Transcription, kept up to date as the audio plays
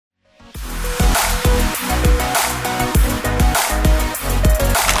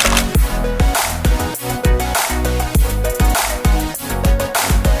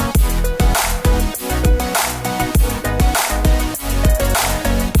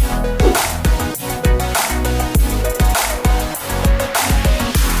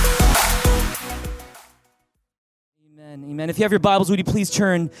if you have your Bibles, would you please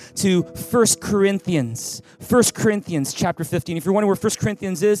turn to 1 Corinthians. 1 Corinthians chapter 15. If you're wondering where 1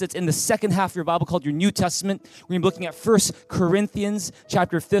 Corinthians is, it's in the second half of your Bible called your New Testament. We're going to be looking at 1 Corinthians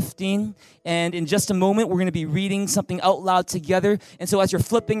chapter 15. And in just a moment, we're going to be reading something out loud together. And so as you're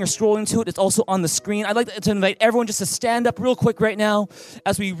flipping or scrolling to it, it's also on the screen. I'd like to invite everyone just to stand up real quick right now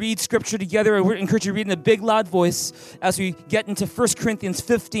as we read Scripture together. I encourage you to read in a big, loud voice as we get into 1 Corinthians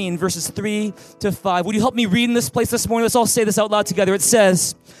 15, verses 3 to 5. Would you help me read in this place this morning? Let's all say this out loud together. It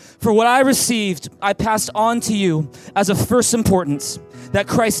says, "For what I received, I passed on to you as of first importance, that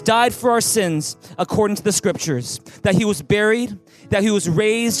Christ died for our sins according to the Scriptures, that he was buried, that he was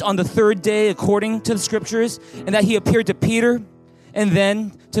raised on the third day according to the Scriptures, and that he appeared to Peter and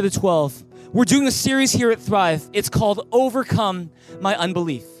then to the 12. We're doing a series here at Thrive. It's called Overcome My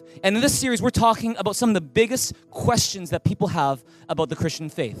Unbelief. And in this series, we're talking about some of the biggest questions that people have about the Christian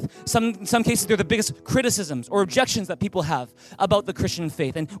faith. In some cases, they're the biggest criticisms or objections that people have about the Christian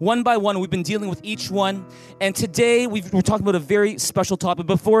faith. And one by one, we've been dealing with each one. And today, we're talking about a very special topic.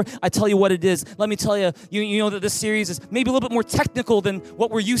 Before I tell you what it is, let me tell you, you know that this series is maybe a little bit more technical than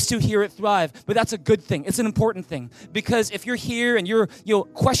what we're used to here at Thrive. But that's a good thing. It's an important thing. Because if you're here and you're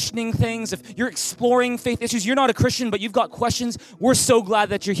questioning things, if you're exploring faith issues, you're not a Christian, but you've got questions, we're so glad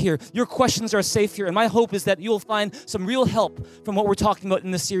that you're here. Your questions are safe here, and my hope is that you'll find some real help from what we're talking about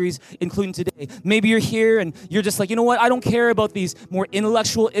in this series, including today. Maybe you're here and you're just like, you know what, I don't care about these more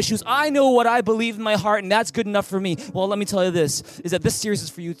intellectual issues. I know what I believe in my heart, and that's good enough for me. Well, let me tell you this, is that this series is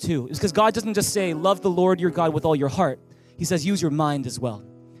for you too. It's because God doesn't just say, love the Lord your God with all your heart. He says, use your mind as well.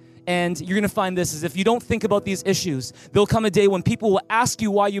 And you're going to find this is if you don't think about these issues, there'll come a day when people will ask you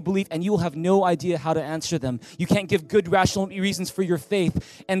why you believe and you will have no idea how to answer them. You can't give good rational reasons for your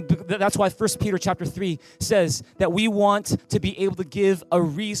faith. And that's why 1 Peter chapter 3 says that we want to be able to give a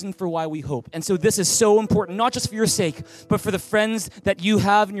reason for why we hope. And so this is so important, not just for your sake, but for the friends that you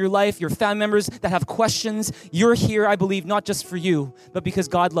have in your life, your family members that have questions. You're here, I believe, not just for you, but because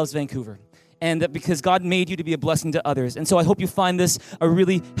God loves Vancouver. And that because God made you to be a blessing to others. And so I hope you find this a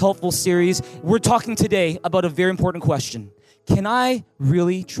really helpful series. We're talking today about a very important question. Can I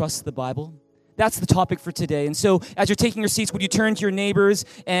really trust the Bible? That's the topic for today. And so as you're taking your seats, would you turn to your neighbors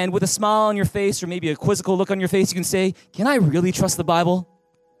and with a smile on your face or maybe a quizzical look on your face, you can say, can I really trust the Bible?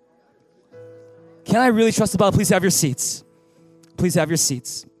 Can I really trust the Bible? Please have your seats. Please have your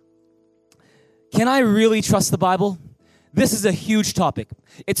seats. Can I really trust the Bible? This is a huge topic.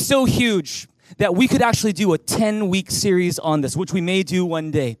 It's so huge that we could actually do a 10-week series on this, which we may do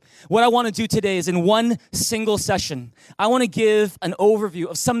one day. What I want to do today is in one single session, I want to give an overview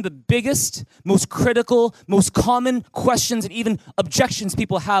of some of the biggest, most critical, most common questions and even objections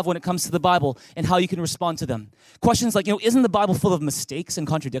people have when it comes to the Bible and how you can respond to them. Questions like, isn't the Bible full of mistakes and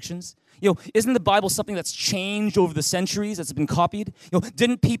contradictions? Isn't the Bible something that's changed over the centuries, that's been copied?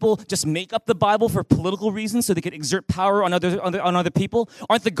 Didn't people just make up the Bible for political reasons so they could exert power on other people?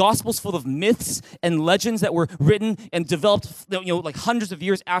 Aren't the Gospels full of myths and legends that were written and developed, like hundreds of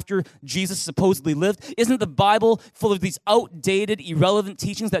years after Jesus supposedly lived? Isn't the Bible full of these outdated, irrelevant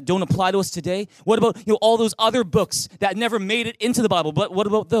teachings that don't apply to us today? What about, all those other books that never made it into the Bible? But what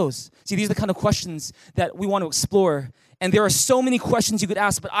about those? See, these are the kind of questions that we want to explore. And there are so many questions you could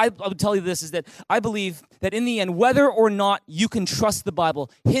ask, but I would tell you this, is that I believe that in the end, whether or not you can trust the Bible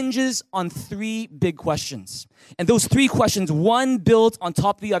hinges on three big questions. And those three questions, one builds on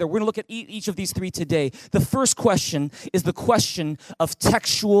top of the other. We're going to look at each of these three today. The first question is the question of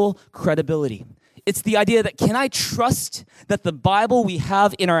textual credibility. It's the idea that can I trust that the Bible we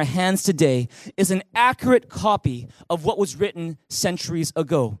have in our hands today is an accurate copy of what was written centuries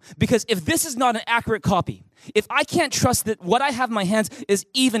ago? Because if this is not an accurate copy, if I can't trust that what I have in my hands is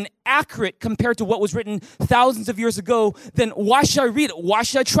even accurate compared to what was written thousands of years ago, then why should I read it? Why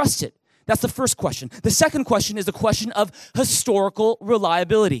should I trust it? That's the first question. The second question is the question of historical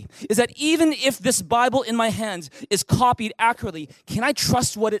reliability. Is that even if this Bible in my hands is copied accurately, can I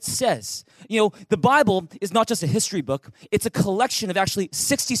trust what it says? The Bible is not just a history book. It's a collection of actually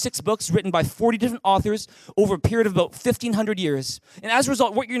 66 books written by 40 different authors over a period of about 1,500 years. And as a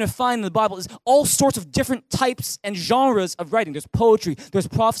result, what you're going to find in the Bible is all sorts of different types and genres of writing. There's poetry, there's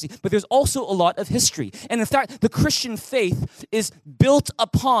prophecy, but there's also a lot of history. And in fact, the Christian faith is built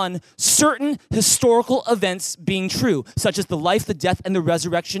upon certain historical events being true, such as the life, the death, and the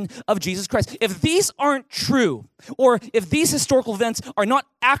resurrection of Jesus Christ. If these aren't true, or if these historical events are not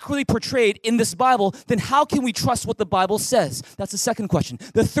accurately portrayed in this Bible, then how can we trust what the Bible says? That's the second question.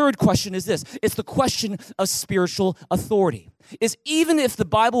 The third question is this. It's the question of spiritual authority. is even if the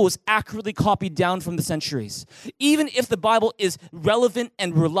Bible was accurately copied down from the centuries, even if the Bible is relevant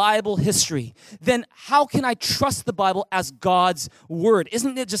and reliable history, then how can I trust the Bible as God's word?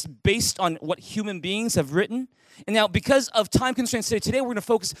 Isn't it just based on what human beings have written? And now, because of time constraints today we're going to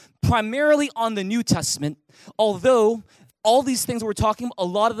focus primarily on the New Testament, although all these things that we're talking about, a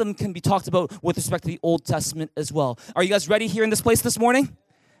lot of them can be talked about with respect to the Old Testament as well. Are you guys ready here in this place this morning?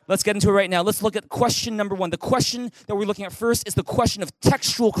 Let's get into it right now. Let's look at question number one. The question that we're looking at first is the question of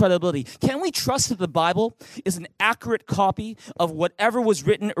textual credibility. Can we trust that the Bible is an accurate copy of whatever was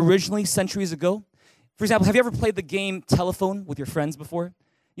written originally centuries ago? For example, have you ever played the game Telephone with your friends before?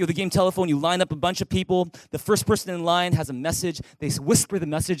 You know, the game Telephone, you line up a bunch of people. The first person in line has a message. They whisper the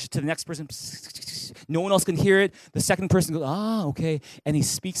message to the next person. No one else can hear it. The second person goes, okay. And he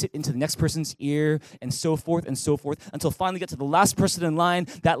speaks it into the next person's ear and so forth, until finally get to the last person in line.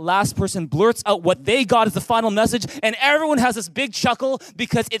 That last person blurts out what they got as the final message, and everyone has this big chuckle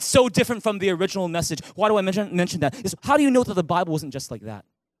because it's so different from the original message. Why do I mention that? Is how do you know that the Bible wasn't just like that?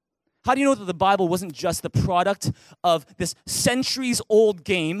 How do you know that the Bible wasn't just the product of this centuries-old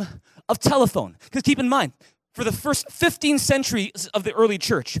game of telephone? Because keep in mind, for the first 15 centuries of the early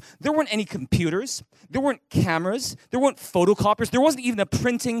church, there weren't any computers, there weren't cameras, there weren't photocopiers, there wasn't even a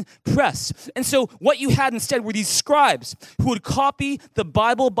printing press. And so what you had instead were these scribes who would copy the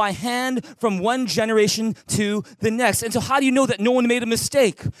Bible by hand from one generation to the next. And so how do you know that no one made a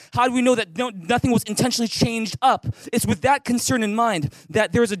mistake? How do we know that nothing was intentionally changed up? It's with that concern in mind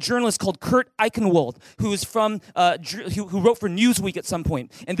that there's a journalist called Kurt Eichenwald who is from who wrote for Newsweek at some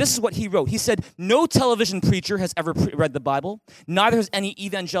point. And this is what he wrote. He said, "No television preacher has ever read the Bible. Neither has any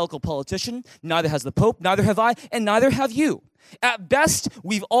evangelical politician. Neither has the Pope. Neither have I. And neither have you. At best,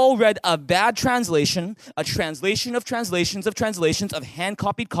 we've all read a bad translation, a translation of translations of translations of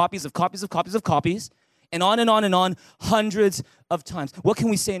hand-copied copies of copies of copies of copies, and on and on and on, hundreds of times." What can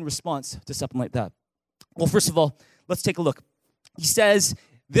we say in response to something like that? Well, first of all, let's take a look. He says,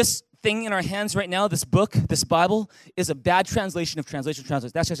 this thing in our hands right now, this book, this Bible, is a bad translation of translation.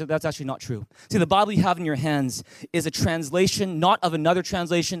 That's actually not true. See, the Bible you have in your hands is a translation, not of another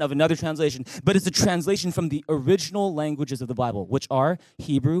translation, but it's a translation from the original languages of the Bible, which are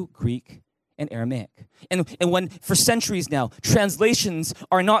Hebrew, Greek, and Aramaic. And when, for centuries now, translations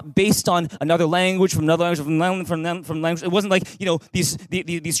are not based on another language, from another language, from language. It wasn't like,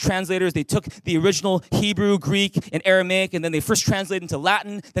 these translators, they took the original Hebrew, Greek, and Aramaic, and then they first translated into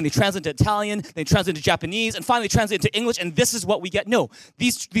Latin, then they translated to Italian, then they translated to Japanese, and finally translated to English, and this is what we get. No,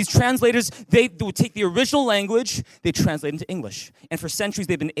 these translators, they would take the original language, they translate into English. And for centuries,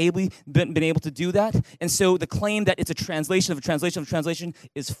 they've been able to do that. And so the claim that it's a translation of a translation of a translation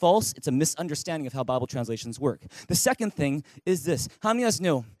is false. It's a misunderstanding of how Bible translations work. The second thing is this. How many of us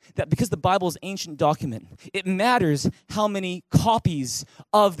know that because the Bible is an ancient document, it matters how many copies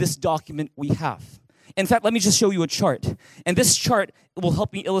of this document we have? In fact, let me just show you a chart. And this chart will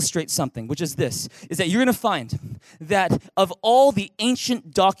help me illustrate something, which is this, is that you're going to find that of all the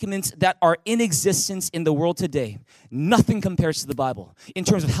ancient documents that are in existence in the world today, nothing compares to the Bible in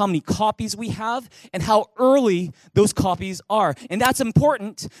terms of how many copies we have and how early those copies are. And that's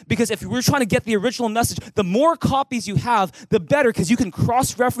important because if we're trying to get the original message, the more copies you have, the better, because you can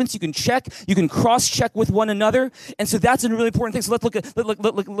cross-reference, you can check, you can cross-check with one another. And so that's a really important thing. So let's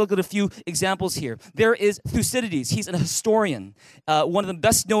look at a few examples here. There is Thucydides. He's a historian, one of the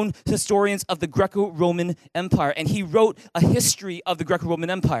best-known historians of the Greco-Roman Empire, and he wrote a history of the Greco-Roman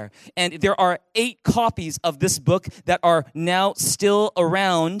Empire. And there are 8 copies of this book that are now still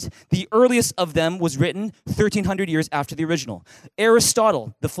around. The earliest of them was written 1,300 years after the original.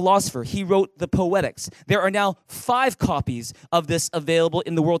 Aristotle, the philosopher, he wrote the Poetics. There are now 5 copies of this available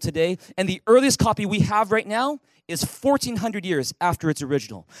in the world today, and the earliest copy we have right now is 1,400 years after its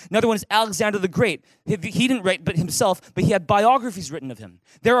original. Another one is Alexander the Great. He didn't write but himself, but he had biographies written of him.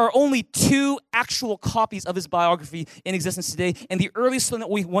 There are only 2 actual copies of his biography in existence today, and the earliest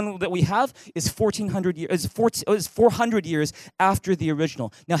one that we have is 400 years after the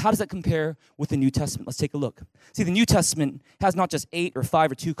original. Now, how does that compare with the New Testament? Let's take a look. See, the New Testament has not just 8 or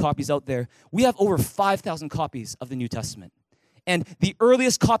 5 or 2 copies out there. We have over 5,000 copies of the New Testament. And the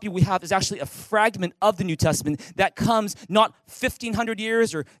earliest copy we have is actually a fragment of the New Testament that comes not 1,500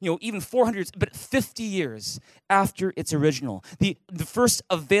 years or even 400 years, but 50 years after its original. The first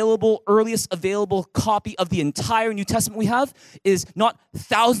earliest available copy of the entire New Testament we have is not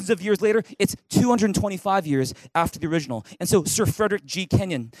thousands of years later, it's 225 years after the original. And so Sir Frederick G.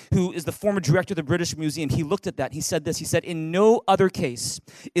 Kenyon, who is the former director of the British Museum, he looked at that. He said this, he said, "In no other case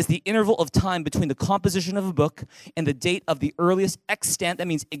is the interval of time between the composition of a book and the date of the earliest earliest extant, that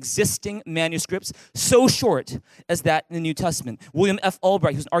means existing manuscripts, so short as that in the New Testament. William F.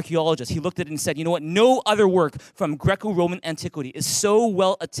 Albright, who's an archaeologist, he looked at it and said, you know what, no other work from Greco-Roman antiquity is so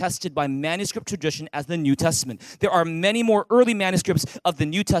well attested by manuscript tradition as the New Testament. There are many more early manuscripts of the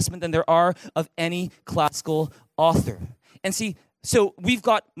New Testament than there are of any classical author. And see, so we've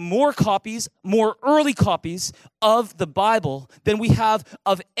got more copies, more early copies of the Bible than we have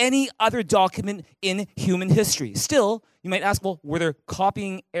of any other document in human history. Still, you might ask, well, were there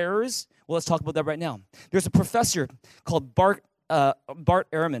copying errors? Well, let's talk about that right now. There's a professor called Bart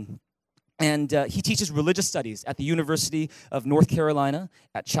Ehrman, and he teaches religious studies at the University of North Carolina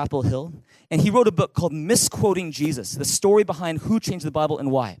at Chapel Hill. And he wrote a book called Misquoting Jesus, the story behind who changed the Bible and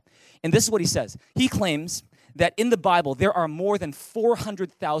why. And this is what he says. He claims that in the Bible, there are more than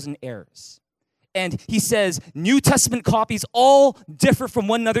 400,000 errors. And he says New Testament copies all differ from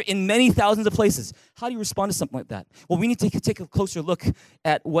one another in many thousands of places. How do you respond to something like that? Well, we need to take a closer look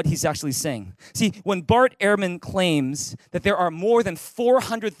at what he's actually saying. See, when Bart Ehrman claims that there are more than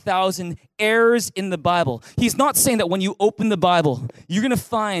 400,000 errors in the Bible, he's not saying that when you open the Bible, you're going to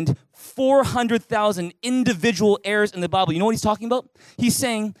find 400,000 individual errors in the Bible. You know what he's talking about? He's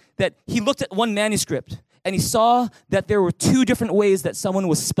saying that he looked at one manuscript and he saw that there were two different ways that someone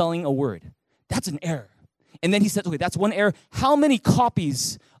was spelling a word. That's an error. And then he said, okay, that's one error. How many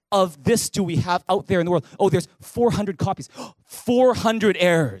copies of this do we have out there in the world? Oh, there's 400 copies. 400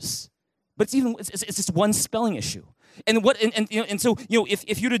 errors. But it's just one spelling issue. And so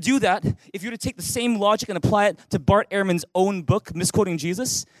if you were to do that, if you were to take the same logic and apply it to Bart Ehrman's own book, Misquoting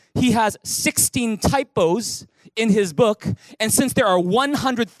Jesus, he has 16 typos in his book, and since there are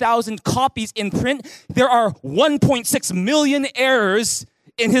 100,000 copies in print, there are 1.6 million errors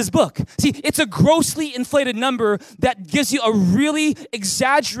in his book. See, it's a grossly inflated number that gives you a really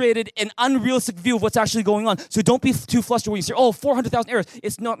exaggerated and unrealistic view of what's actually going on. So don't be too flustered when you say, 400,000 errors.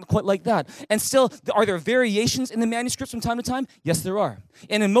 It's not quite like that. And still, are there variations in the manuscripts from time to time? Yes, there are.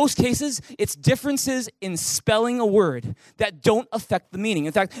 And in most cases, it's differences in spelling a word that don't affect the meaning.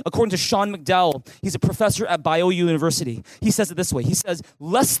 In fact, according to Sean McDowell, he's a professor at Biola University. He says it this way. He says,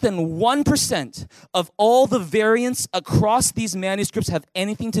 less than 1% of all the variants across these manuscripts have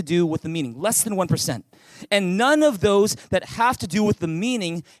anything to do with the meaning. Less than 1%. And none of those that have to do with the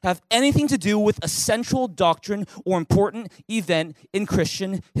meaning have anything to do with a central doctrine or important event in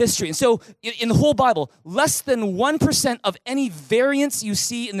Christian history. And so in the whole Bible, less than 1% of any variance you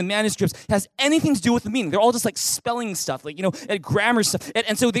see in the manuscripts has anything to do with the meaning. They're all just like spelling stuff, like, and grammar stuff.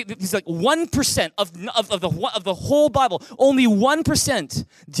 And so these like 1% of the whole Bible, only 1%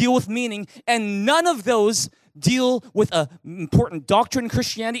 deal with meaning, and none of those deal with an important doctrine in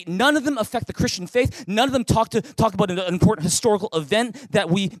Christianity. None of them affect the Christian faith. None of them talk about an important historical event that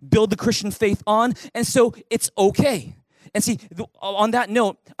we build the Christian faith on. And so it's okay. And see, on that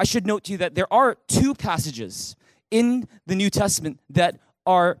note, I should note to you that there are two passages in the New Testament that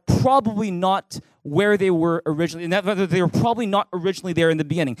are probably not where they were originally. And that they were probably not originally there in the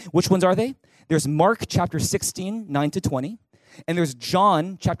beginning. Which ones are they? There's Mark chapter 16, 9 to 20. And there's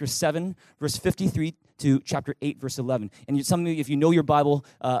John chapter 7, verse 53 to chapter 8, verse 11. And if you know your Bible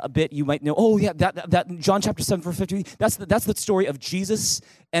a bit, you might know, that John chapter 7, verse 53, that's the story of Jesus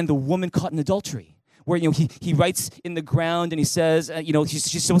and the woman caught in adultery. Where he writes in the ground and he says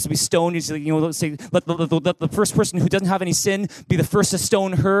she's supposed to be stoned. He's like, let the first person who doesn't have any sin be the first to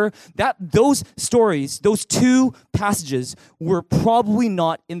stone her. Those stories, those two passages were probably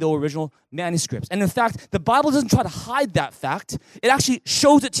not in the original manuscripts. And in fact, the Bible doesn't try to hide that fact. It actually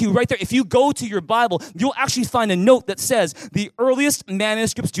shows it to you right there. If you go to your Bible, you'll actually find a note that says the earliest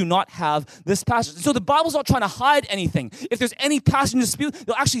manuscripts do not have this passage. So the Bible's not trying to hide anything. If there's any passage in dispute,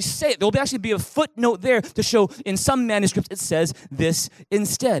 they'll actually say it. There'll actually be a footnote there to show in some manuscripts it says this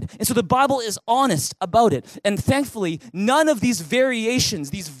instead. And so the Bible is honest about it. And thankfully, none of these variations,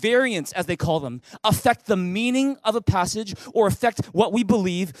 these variants as they call them, affect the meaning of a passage or affect what we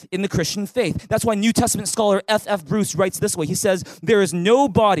believe in the Christian faith. That's why New Testament scholar F.F. Bruce writes this way. He says, there is no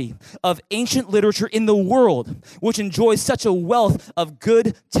body of ancient literature in the world which enjoys such a wealth of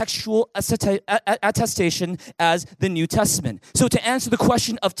good textual attestation as the New Testament. So to answer the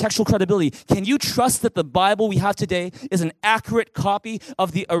question of textual credibility, can you trust that the Bible we have today is an accurate copy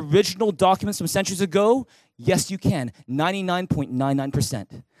of the original documents from centuries ago? Yes, you can.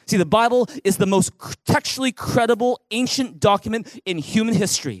 99.99%. See, the Bible is the most textually credible ancient document in human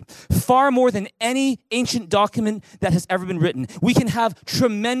history, far more than any ancient document that has ever been written. We can have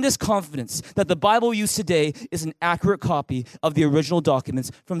tremendous confidence that the Bible used today is an accurate copy of the original documents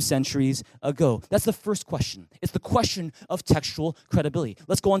from centuries ago. That's the first question. It's the question of textual credibility.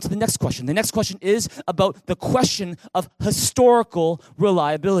 Let's go on to the next question. The next question is about the question of historical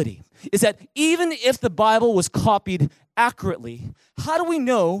reliability. Is that even if the Bible was copied accurately, how do we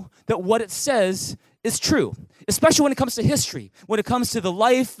know that what it says is true? Especially when it comes to history, when it comes to the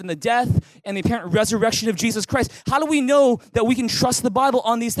life and the death and the apparent resurrection of Jesus Christ. How do we know that we can trust the Bible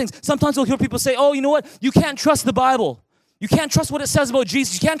on these things? Sometimes we'll hear people say, oh, you know what? You can't trust the Bible. You can't trust what it says about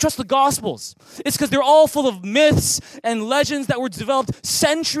Jesus. You can't trust the Gospels. It's because they're all full of myths and legends that were developed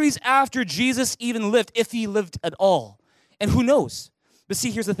centuries after Jesus even lived, if he lived at all. And who knows? But see,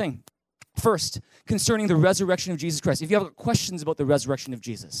 here's the thing. First, concerning the resurrection of Jesus Christ. If you have questions about the resurrection of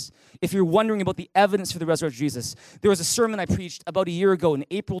Jesus, if you're wondering about the evidence for the resurrection of Jesus, there was a sermon I preached about a year ago in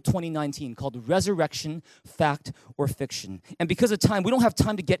April 2019 called Resurrection, Fact or Fiction. And because of time, we don't have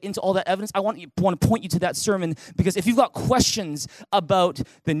time to get into all that evidence. I want to point you to that sermon because if you've got questions about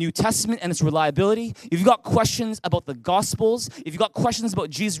the New Testament and its reliability, if you've got questions about the Gospels, if you've got questions about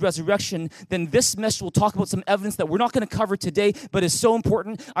Jesus' resurrection, then this message will talk about some evidence that we're not going to cover today, but is so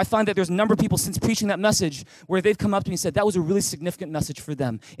important. I find that there's a number of people since preaching that message where they've come up to me and said that was a really significant message for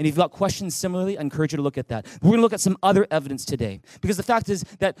them. And if you've got questions similarly, I encourage you to look at that. We're going to look at some other evidence today because the fact is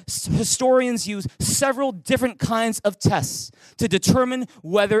that historians use several different kinds of tests to determine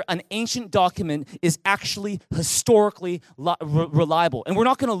whether an ancient document is actually historically reliable. And we're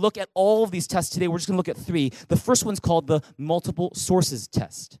not going to look at all of these tests today. We're just going to look at three. The first one's called the multiple sources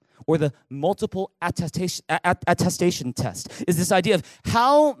test, or the multiple attestation test, is this idea of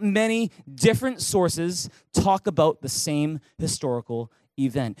how many different sources talk about the same historical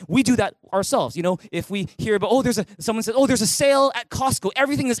event. We do that ourselves. You know, if we hear about, someone says, there's a sale at Costco,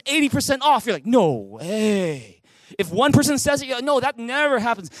 everything is 80% off. You're like, no way. If one person says it, you're like, no, that never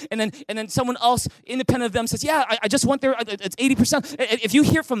happens. And then someone else, independent of them, says, yeah, I just went there, it's 80%. If you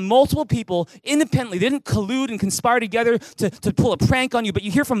hear from multiple people independently, they didn't collude and conspire together to pull a prank on you, but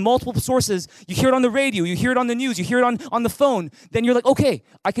you hear from multiple sources, you hear it on the radio, you hear it on the news, you hear it on the phone, then you're like, okay,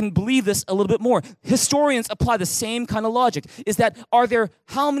 I can believe this a little bit more. Historians apply the same kind of logic, is that are there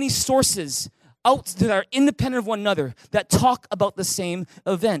how many sources out that are independent of one another that talk about the same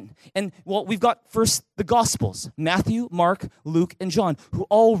event? And well, we've got first the Gospels, Matthew, Mark, Luke, and John, who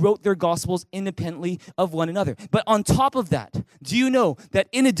all wrote their Gospels independently of one another. But on top of that, do you know that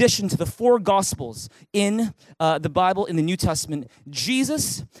in addition to the four Gospels in the Bible, in the New Testament,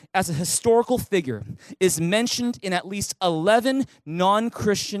 Jesus as a historical figure is mentioned in at least 11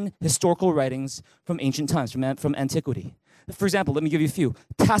 non-Christian historical writings from ancient times, from antiquity? For example, let me give you a few.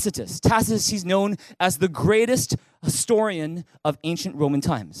 Tacitus, he's known as the greatest historian of ancient Roman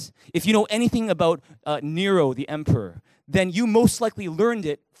times. If you know anything about Nero, the emperor, then you most likely learned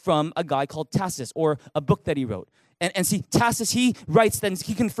it from a guy called Tacitus, or a book that he wrote. And see, Tacitus, he writes, then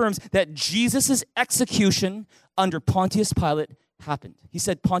he confirms that Jesus' execution under Pontius Pilate happened. He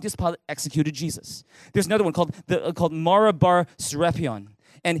said Pontius Pilate executed Jesus. There's another one called Mara bar Serapion.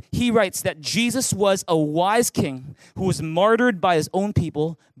 And he writes that Jesus was a wise king who was martyred by his own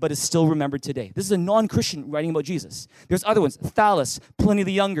people, but is still remembered today. This is a non-Christian writing about Jesus. There's other ones: Thallus, Pliny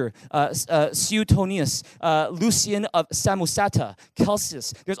the Younger, Suetonius, Lucian of Samosata,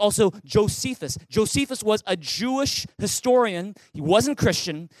 Celsus. There's also Josephus. Josephus was a Jewish historian. He wasn't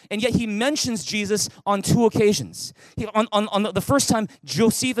Christian, and yet he mentions Jesus on two occasions. On the first time,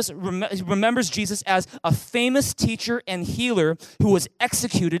 Josephus remembers Jesus as a famous teacher and healer who was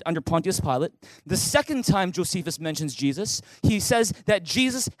executed under Pontius Pilate. The second time Josephus mentions Jesus, he says that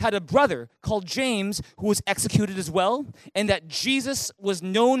Jesus had a brother called James who was executed as well, and that Jesus was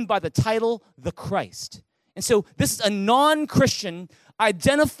known by the title the Christ. And so this is a non-Christian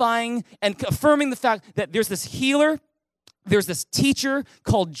identifying and affirming the fact that there's this healer, there's this teacher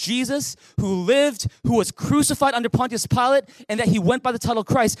called Jesus who lived, who was crucified under Pontius Pilate, and that he went by the title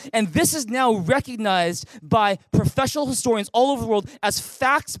Christ. And this is now recognized by professional historians all over the world as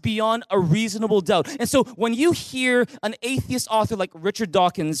facts beyond a reasonable doubt. And so when you hear an atheist author like Richard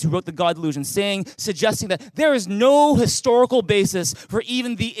Dawkins, who wrote The God Delusion, suggesting that there is no historical basis for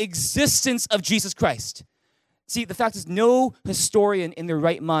even the existence of Jesus Christ, see, the fact is no historian in their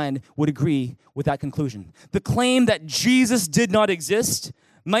right mind would agree with that conclusion. The claim that Jesus did not exist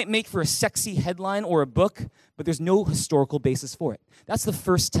might make for a sexy headline or a book, but there's no historical basis for it. That's the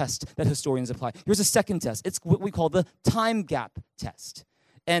first test that historians apply. Here's a second test. It's what we call the time gap test.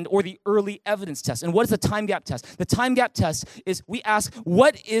 or the early evidence test. And what is the time gap test? The time gap test is we ask,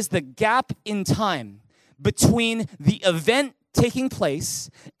 what is the gap in time between the event taking place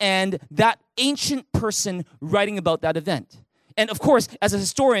and that ancient person writing about that event? And of course, as a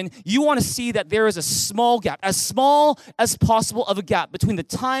historian, you want to see that there is a small gap, as small as possible of a gap between the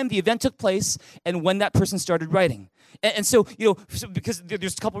time the event took place and when that person started writing. And so, because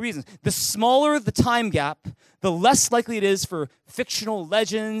there's a couple reasons. The smaller the time gap, the less likely it is for fictional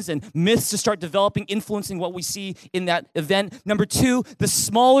legends and myths to start developing, influencing what we see in that event. Number two, the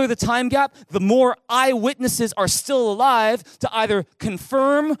smaller the time gap, the more eyewitnesses are still alive to either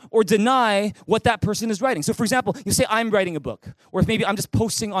confirm or deny what that person is writing. So, for example, you say, I'm writing a book, or if maybe I'm just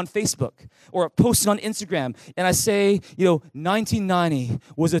posting on Facebook or posting on Instagram, and I say, 1990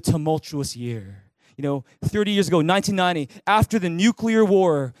 was a tumultuous year. 30 years ago, 1990, after the nuclear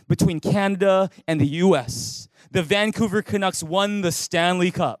war between Canada and the U.S., the Vancouver Canucks won the Stanley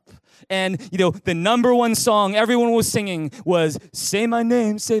Cup. And, the number one song everyone was singing was, Say My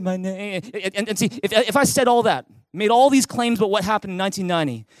Name, Say My Name. And see, if I said all that, made all these claims about what happened in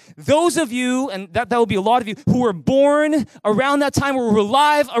 1990, those of you, and that would be a lot of you, who were born around that time or were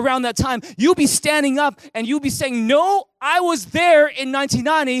alive around that time, you'll be standing up and you'll be saying, no, I was there in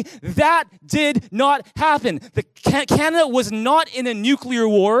 1990. That did not happen. Canada was not in a nuclear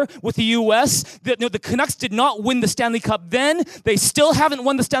war with the U.S. The Canucks did not win the Stanley Cup then. They still haven't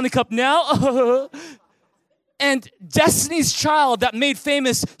won the Stanley Cup now. And Destiny's Child that made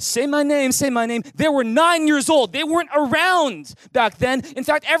famous, Say My Name, Say My Name, they were 9 years old. They weren't around back then. In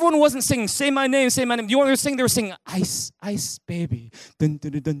fact, everyone wasn't singing, Say My Name, Say My Name. You know what they were singing? They were singing, Ice, Ice, Baby. Dun,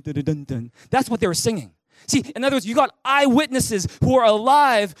 dun, dun, dun, dun, dun, dun. That's what they were singing. See, in other words, you got eyewitnesses who are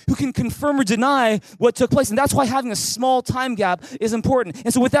alive who can confirm or deny what took place. And that's why having a small time gap is important.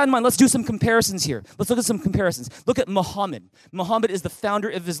 And so with that in mind, let's do some comparisons here. Let's look at some comparisons. Look at Muhammad. Muhammad is the founder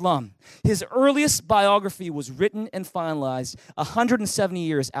of Islam. His earliest biography was written and finalized 170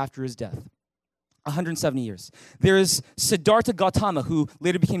 years after his death. 170 years. There's Siddhartha Gautama, who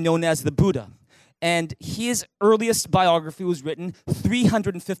later became known as the Buddha. And his earliest biography was written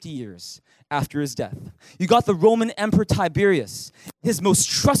 350 years after his death. You got the Roman Emperor Tiberius. His most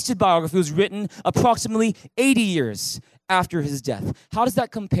trusted biography was written approximately 80 years after his death. How does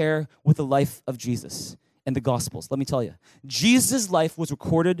that compare with the life of Jesus and the Gospels? Let me tell you. Jesus' life was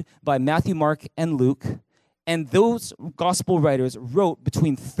recorded by Matthew, Mark, and Luke, and those Gospel writers wrote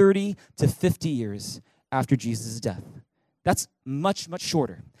between 30 to 50 years after Jesus' death. That's much, much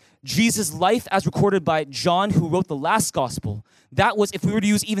shorter. Jesus' life as recorded by John, who wrote the last gospel, that was, if we were to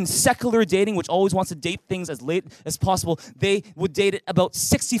use even secular dating, which always wants to date things as late as possible, they would date it about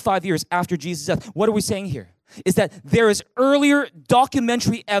 65 years after Jesus' death. What are we saying here? Is that there is earlier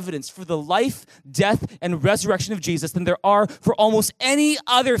documentary evidence for the life, death, and resurrection of Jesus than there are for almost any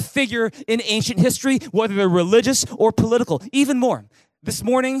other figure in ancient history, whether they're religious or political. Even more. This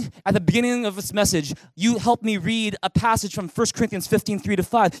morning, at the beginning of this message, you helped me read a passage from 1 Corinthians 15,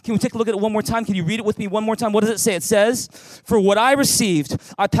 3-5. Can we take a look at it one more time? Can you read it with me one more time? What does it say? It says, For what I received,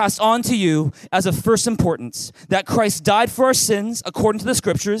 I passed on to you as of first importance, that Christ died for our sins according to the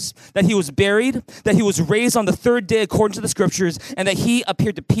Scriptures, that he was buried, that he was raised on the third day according to the Scriptures, and that he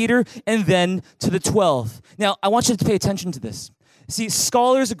appeared to Peter and then to the 12. Now, I want you to pay attention to this. See,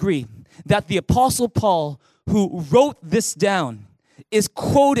 scholars agree that the Apostle Paul, who wrote this down, is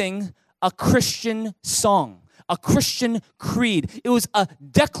quoting a Christian song, a Christian creed. It was a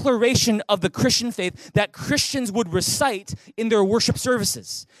declaration of the Christian faith that Christians would recite in their worship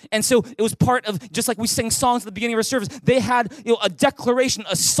services. And so it was part of, just like we sing songs at the beginning of our service, they had a declaration,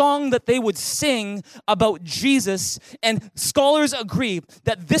 a song that they would sing about Jesus. And scholars agree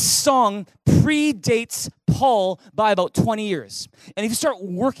that this song predates Paul by about 20 years. And if you start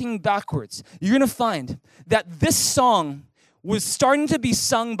working backwards, you're going to find that this song was starting to be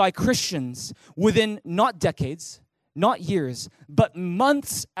sung by Christians within not decades, not years, but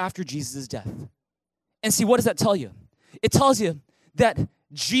months after Jesus' death. And see, what does that tell you? It tells you that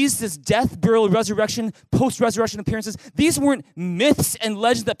Jesus' death, burial, resurrection, post-resurrection appearances, these weren't myths and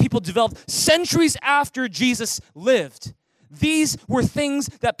legends that people developed centuries after Jesus lived. These were things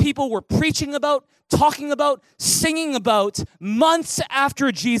that people were preaching about, talking about, singing about months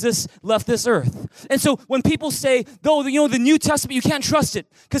after Jesus left this earth. And so when people say, though, the New Testament, you can't trust it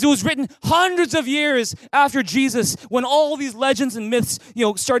because it was written hundreds of years after Jesus, when all these legends and myths,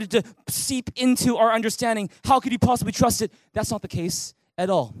 started to seep into our understanding, how could you possibly trust it? That's not the case at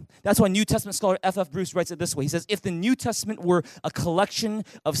all. That's why New Testament scholar F.F. Bruce writes it this way. He says, if the New Testament were a collection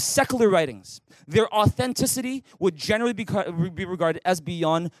of secular writings, their authenticity would generally be regarded as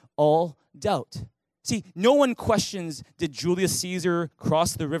beyond all doubt. See, no one questions, did Julius Caesar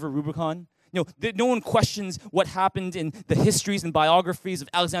cross the river Rubicon? No one questions what happened in the histories and biographies of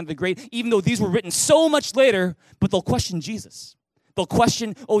Alexander the Great, even though these were written so much later, but they'll question Jesus. They'll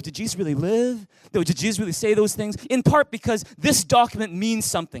question, did Jesus really live? Did Jesus really say those things? In part because this document means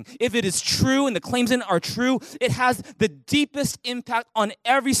something. If it is true and the claims in it are true, it has the deepest impact on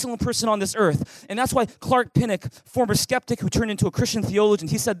every single person on this earth. And that's why Clark Pinnock, former skeptic who turned into a Christian theologian,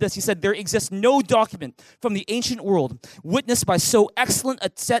 he said this. He said, there exists no document from the ancient world witnessed by so excellent a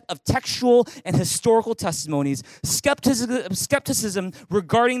set of textual and historical testimonies. Skepticism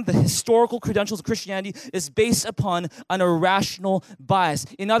regarding the historical credentials of Christianity is based upon an irrational bias.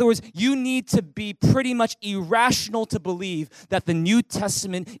 In other words, you need to be pretty much irrational to believe that the New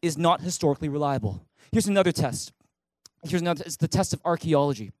Testament is not historically reliable. Here's another test. It's the test of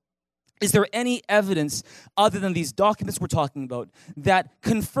archaeology. Is there any evidence other than these documents we're talking about that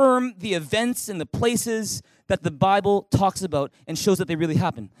confirm the events and the places that the Bible talks about and shows that they really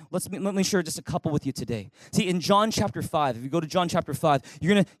happen? Let me share just a couple with you today. See, in John chapter 5, if you go to John chapter 5,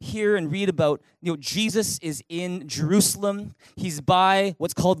 you're going to hear and read about, Jesus is in Jerusalem. He's by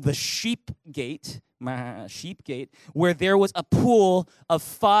what's called the sheep gate, where there was a pool of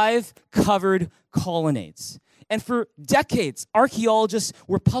 5 covered colonnades. And for decades, archaeologists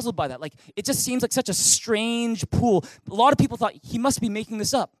were puzzled by that. Like, it just seems like such a strange pool. A lot of people thought he must be making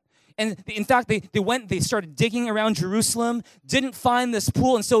this up. And in fact, they started digging around Jerusalem, didn't find this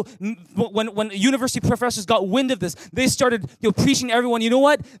pool. And so when university professors got wind of this, they started preaching to everyone, you know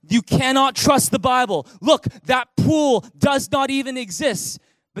what? You cannot trust the Bible. Look, that pool does not even exist.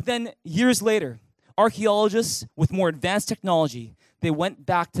 But then years later, archaeologists with more advanced technology, they went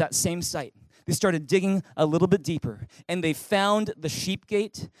back to that same site. They started digging a little bit deeper, and they found the sheep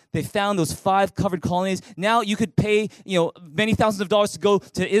gate. They found those 5 covered colonnades. Now you could pay, many thousands of dollars to go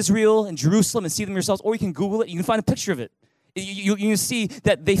to Israel and Jerusalem and see them yourselves, or you can Google it. You can find a picture of it. You can see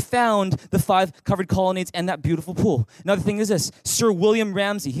that they found the 5 covered colonnades and that beautiful pool. Another thing is this. Sir William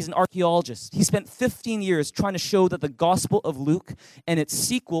Ramsay, he's an archaeologist. He spent 15 years trying to show that the Gospel of Luke and its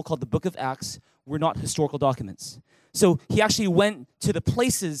sequel called the Book of Acts were not historical documents. So he actually went to the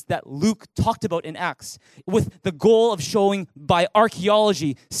places that Luke talked about in Acts with the goal of showing by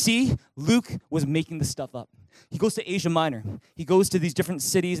archaeology, see, Luke was making this stuff up. He goes to Asia Minor. He goes to these different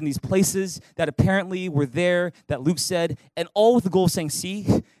cities and these places that apparently were there that Luke said, and all with the goal of saying,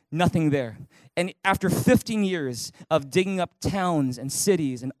 see, nothing there. And after 15 years of digging up towns and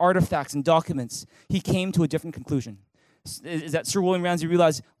cities and artifacts and documents, he came to a different conclusion. Is that Sir William Ramsay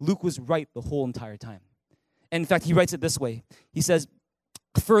realized Luke was right the whole entire time. And in fact, he writes it this way. He says,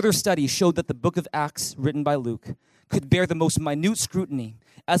 further study showed that the book of Acts, written by Luke, could bear the most minute scrutiny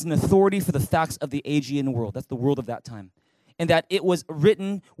as an authority for the facts of the Aegean world. That's the world of that time. And that it was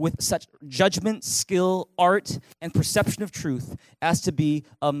written with such judgment, skill, art, and perception of truth as to be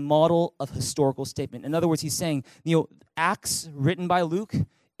a model of historical statement. In other words, he's saying, Acts, written by Luke,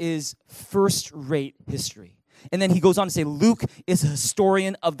 is first-rate history. And then he goes on to say, Luke is a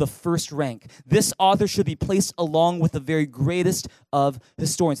historian of the first rank. This author should be placed along with the very greatest of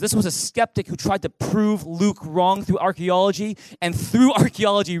historians. This was a skeptic who tried to prove Luke wrong through archaeology, and through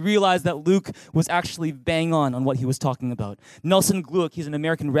archaeology realized that Luke was actually bang on what he was talking about. Nelson Glueck, he's an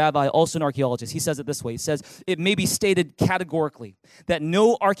American rabbi, also an archaeologist. He says it this way. He says, it may be stated categorically that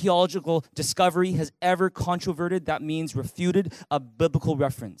no archaeological discovery has ever controverted, that means refuted, a biblical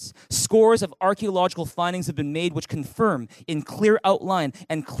reference. Scores of archaeological findings have been made which confirm in clear outline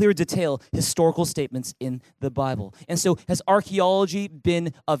and clear detail historical statements in the Bible. And so has archaeology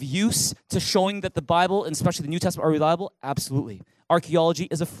been of use to showing that the Bible, and especially the New Testament, are reliable? Absolutely. Archaeology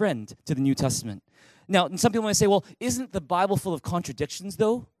is a friend to the New Testament. Now, some people might say, well, isn't the Bible full of contradictions,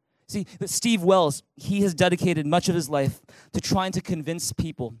 though? See, Steve Wells, he has dedicated much of his life to trying to convince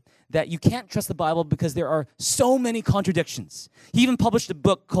people that you can't trust the Bible because there are so many contradictions. He even published a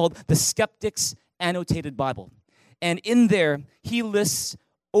book called The Skeptic's Annotated Bible. And in there, he lists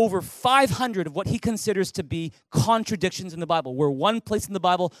over 500 of what he considers to be contradictions in the Bible, where one place in the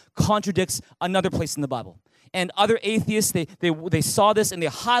Bible contradicts another place in the Bible. And other atheists, they saw this and they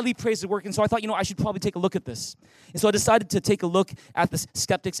highly praised the work. And so I thought, I should probably take a look at this. And so I decided to take a look at the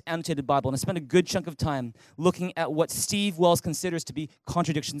Skeptic's Annotated Bible. And I spent a good chunk of time looking at what Steve Wells considers to be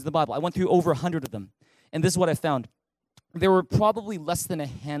contradictions in the Bible. I went through over 100 of them. And this is what I found. There were probably less than a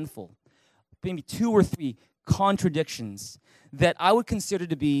handful, maybe 2 or 3 contradictions that I would consider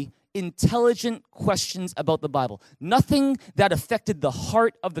to be intelligent questions about the Bible. Nothing that affected the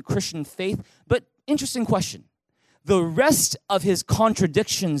heart of the Christian faith, but interesting question. The rest of his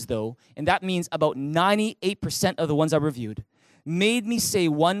contradictions, though, and that means about 98% of the ones I reviewed, made me say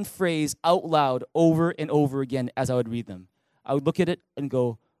one phrase out loud over and over again as I would read them. I would look at it and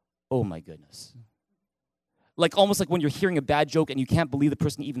go, oh my goodness. Like almost like when you're hearing a bad joke and you can't believe the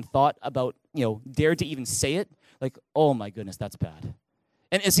person even thought about, dared to even say it. Like, oh my goodness, that's bad.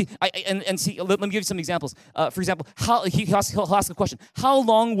 And see, let me give you some examples. For example, he'll ask a question. How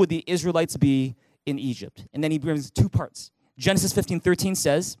long would the Israelites be in Egypt? And then he brings two parts. Genesis 15:13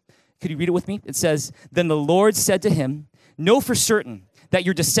 says, could you read it with me? It says, then the Lord said to him, know for certain that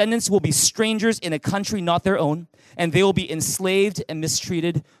your descendants will be strangers in a country not their own, and they will be enslaved and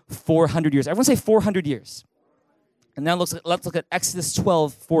mistreated 400 years. Everyone say 400 years. And now let's look at Exodus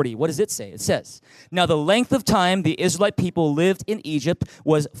 12:40. What does it say? It says, now the length of time the Israelite people lived in Egypt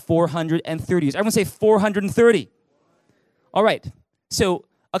was 430 years. Everyone say 430. All right. So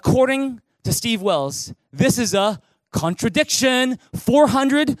according to Steve Wells, this is a contradiction.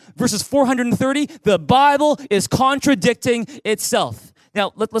 400 versus 430. The Bible is contradicting itself.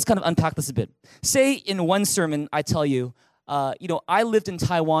 Now, let's kind of unpack this a bit. Say in one sermon, I tell you, I lived in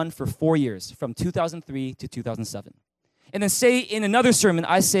Taiwan for 4 years, from 2003 to 2007. And then say in another sermon,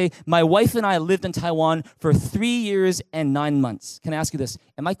 I say, my wife and I lived in Taiwan for 3 years and 9 months. Can I ask you this?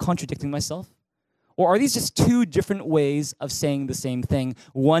 Am I contradicting myself? Or are these just two different ways of saying the same thing,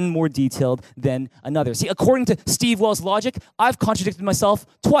 one more detailed than another? See, according to Steve Wells' logic, I've contradicted myself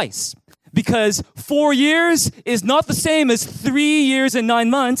twice. Because 4 years is not the same as 3 years and 9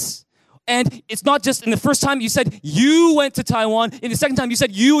 months. And it's not just in the first time you said you went to Taiwan. In the second time you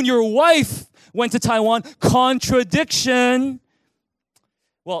said you and your wife went to Taiwan. Contradiction.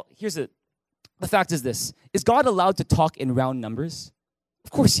 Well, here's it. The fact is this. Is God allowed to talk in round numbers?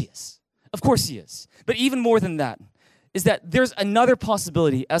 Of course he is. Of course he is. But even more than that is that there's another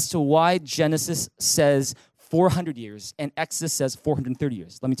possibility as to why Genesis says 400 years and Exodus says 430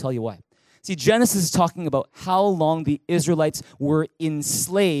 years. Let me tell you why. See, Genesis is talking about how long the Israelites were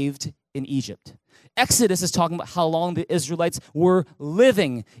enslaved in Egypt. Exodus is talking about how long the Israelites were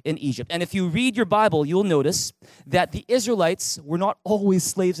living in Egypt. And if you read your Bible, you'll notice that the Israelites were not always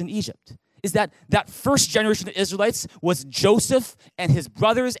slaves in Egypt. Is that first generation of Israelites was Joseph and his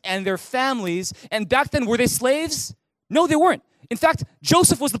brothers and their families. And back then, were they slaves? No, they weren't. In fact,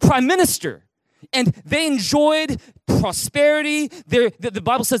 Joseph was the prime minister. And they enjoyed prosperity. The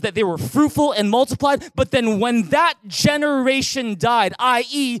Bible says that they were fruitful and multiplied. But then when that generation died,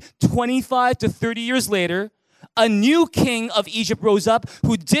 i.e., 25 to 30 years later, a new king of Egypt rose up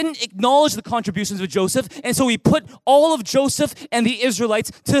who didn't acknowledge the contributions of Joseph, and so he put all of Joseph and the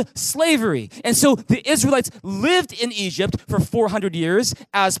Israelites to slavery. And so the Israelites lived in Egypt for 400 years,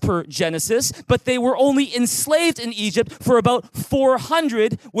 as per Genesis, but they were only enslaved in Egypt for about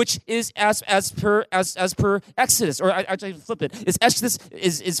 400, which is as per Exodus. Or I flip it. Exodus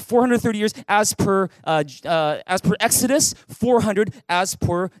is 430 years as per Exodus, 400 as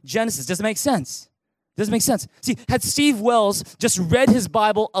per Genesis. Does it make sense? Does it make sense? See, had Steve Wells just read his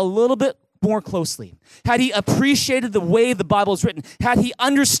Bible a little bit more closely, had he appreciated the way the Bible is written, had he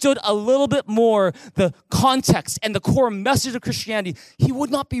understood a little bit more the context and the core message of Christianity, he would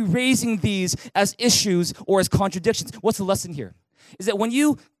not be raising these as issues or as contradictions. What's the lesson here? Is that when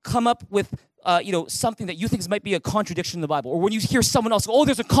you come up with something that you think might be a contradiction in the Bible, or when you hear someone else go, oh,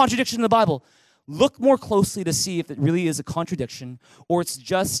 there's a contradiction in the Bible, look more closely to see if it really is a contradiction or it's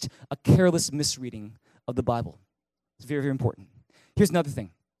just a careless misreading of the Bible. It's very, very important. Here's another thing.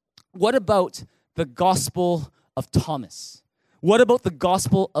 What about the Gospel of Thomas? What about the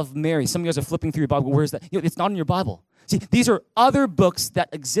Gospel of Mary? Some of you guys are flipping through your Bible. Where is that? It's not in your Bible. See, these are other books that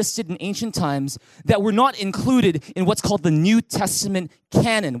existed in ancient times that were not included in what's called the New Testament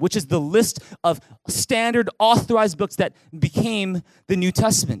canon, which is the list of standard authorized books that became the New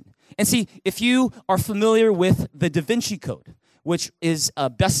Testament. And see, if you are familiar with the Da Vinci Code, which is a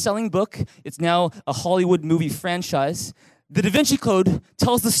best-selling book, it's now a Hollywood movie franchise. The Da Vinci Code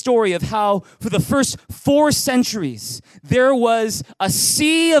tells the story of how, for the first 4 centuries, there was a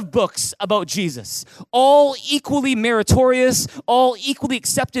sea of books about Jesus, all equally meritorious, all equally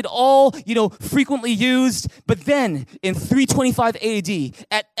accepted, all, frequently used. But then, in 325 AD,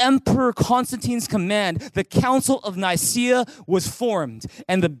 at Emperor Constantine's command, the Council of Nicaea was formed.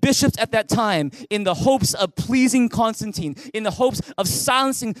 And the bishops at that time, in the hopes of pleasing Constantine, in the hopes of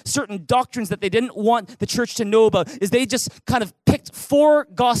silencing certain doctrines that they didn't want the church to know about, is they just kind of picked 4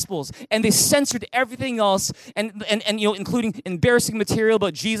 gospels and they censored everything else and including embarrassing material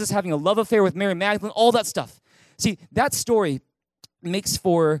about Jesus having a love affair with Mary Magdalene, all that stuff. See, that story makes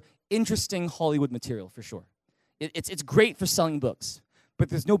for interesting Hollywood material for sure. It's great for selling books, but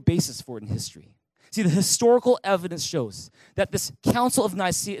there's no basis for it in history. See, the historical evidence shows that this Council of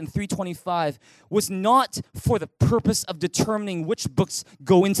Nicaea in 325 was not for the purpose of determining which books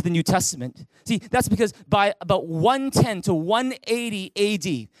go into the New Testament. See, that's because by about 110 to 180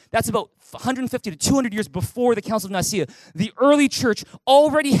 AD, that's about 150 to 200 years before the Council of Nicaea, the early church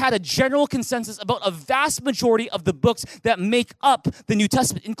already had a general consensus about a vast majority of the books that make up the New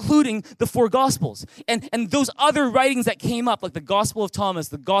Testament, including the four Gospels. And those other writings that came up, like the Gospel of Thomas,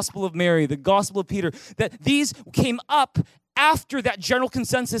 the Gospel of Mary, the Gospel of Peter, that these came up after that general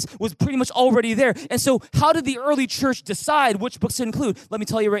consensus was pretty much already there. And so how did the early church decide which books to include? Let me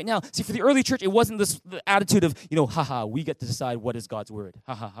tell you right now. See, for the early church, it wasn't the attitude of, haha, we get to decide what is God's word.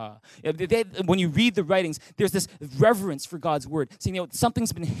 Ha, ha, ha. When you read the writings, there's this reverence for God's word. See,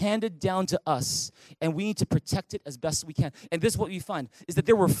 something's been handed down to us, and we need to protect it as best we can. And this is what we find, is that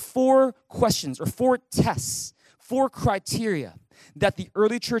there were 4 questions or 4 tests, 4 criteria that the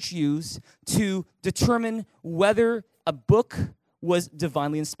early church used to determine whether a book was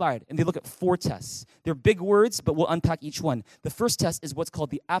divinely inspired. And they look at 4 tests. They're big words, but we'll unpack each one. The first test is what's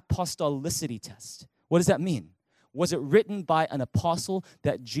called the apostolicity test. What does that mean? Was it written by an apostle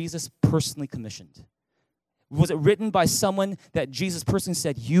that Jesus personally commissioned? Was it written by someone that Jesus personally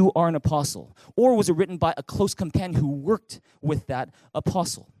said, you are an apostle? Or was it written by a close companion who worked with that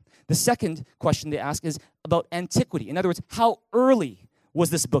apostle? The second question they ask is about antiquity. In other words, how early was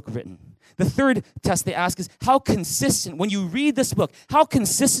this book written? The third test they ask is how consistent, when you read this book, how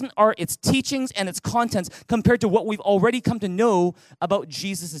consistent are its teachings and its contents compared to what we've already come to know about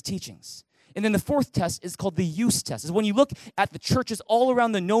Jesus' teachings? And then the fourth test is called the use test. Is when you look at the churches all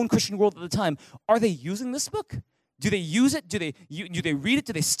around the known Christian world at the time, are they using this book? Do they use it? Do they read it?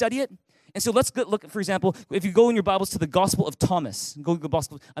 Do they study it? And so let's look, for example, if you go in your Bibles to the Gospel of Thomas. Go to the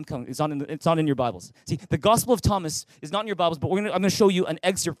Gospel. I'm coming. It's not in your Bibles. See, the Gospel of Thomas is not in your Bibles, but I'm going to show you an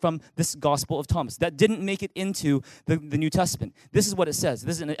excerpt from this Gospel of Thomas that didn't make it into the New Testament. This is what it says.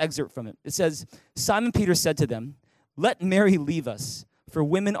 This is an excerpt from it. It says, Simon Peter said to them, "Let Mary leave us, for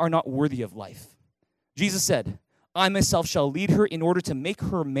women are not worthy of life." Jesus said, "I myself shall lead her in order to make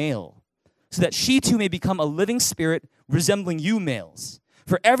her male, so that she too may become a living spirit resembling you males.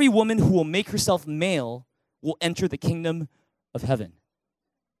 For every woman who will make herself male will enter the kingdom of heaven."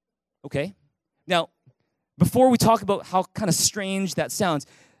 Okay? Now, before we talk about how kind of strange that sounds,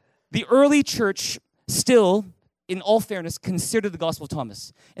 the early church still, in all fairness, considered the Gospel of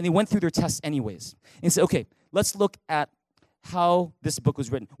Thomas. And they went through their tests anyways. And said, okay, let's look at how this book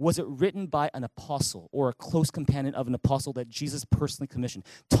was written. Was it written by an apostle or a close companion of an apostle that Jesus personally commissioned?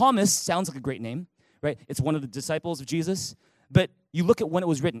 Thomas sounds like a great name, right? It's one of the disciples of Jesus. But you look at when it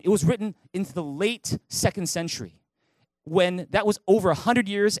was written. It was written into the late 2nd century, when that was over 100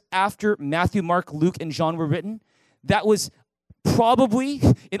 years after Matthew, Mark, Luke, and John were written. That was probably,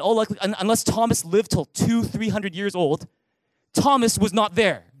 in all likelihood, unless Thomas lived till 200-300 years old, Thomas was not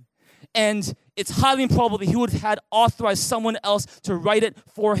there. And it's highly improbable that he would have had authorized someone else to write it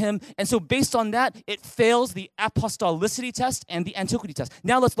for him. And so based on that, it fails the apostolicity test and the antiquity test.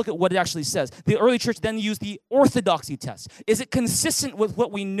 Now let's look at what it actually says. The early church then used the orthodoxy test. Is it consistent with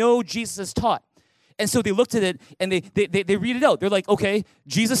what we know Jesus has taught? And so they looked at it and they read it out. They're like, okay,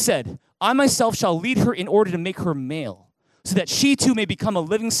 Jesus said, "I myself shall lead her in order to make her male, so that she too may become a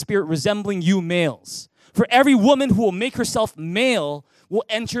living spirit resembling you males. For every woman who will make herself male will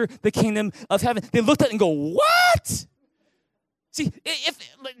enter the kingdom of heaven." They looked at it and go, what? See,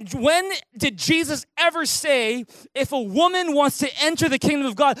 when did Jesus ever say, if a woman wants to enter the kingdom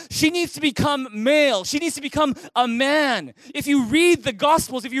of God, she needs to become male. She needs to become a man. If you read the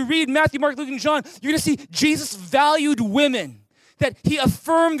Gospels, if you read Matthew, Mark, Luke, and John, you're going to see Jesus valued women. That he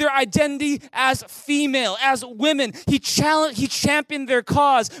affirmed their identity as female, as women. He championed their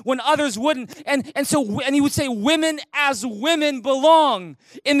cause when others wouldn't. And he would say, women as women belong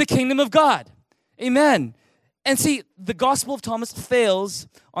in the kingdom of God. Amen. And see, the Gospel of Thomas fails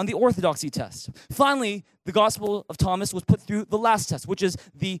on the orthodoxy test. Finally, the Gospel of Thomas was put through the last test, which is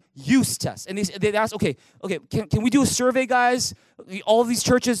the use test. And they asked, okay, can we do a survey, guys? All of these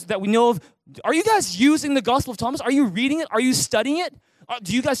churches that we know of, are you guys using the Gospel of Thomas? Are you reading it? Are you studying it?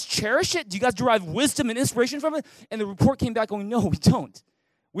 Do you guys cherish it? Do you guys derive wisdom and inspiration from it? And the report came back going, no, we don't.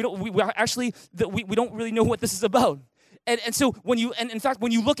 We don't really know what this is about. And so in fact,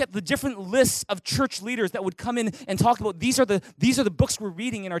 when you look at the different lists of church leaders that would come in and talk about these are the books we're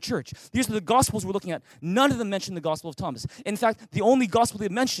reading in our church. These are the Gospels we're looking at. None of them mention the Gospel of Thomas. In fact, the only Gospel they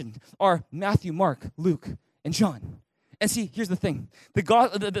mentioned are Matthew, Mark, Luke, and John. And see, here's the thing. The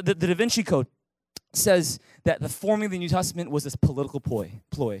Da Vinci Code says that the forming of the New Testament was this political ploy.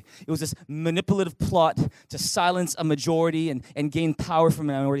 It was this manipulative plot to silence a majority and gain power from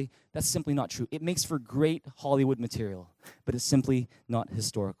a minority. That's simply not true. It makes for great Hollywood material, but it's simply not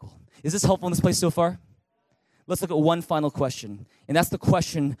historical. Is this helpful in this place so far? Let's look at one final question, and that's the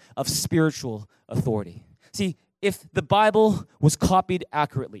question of spiritual authority. See, if the Bible was copied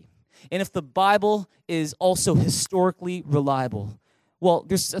accurately, and if the Bible is also historically reliable, well,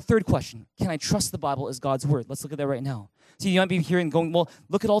 there's a third question. Can I trust the Bible as God's word? Let's look at that right now. See, you might be hearing going, well,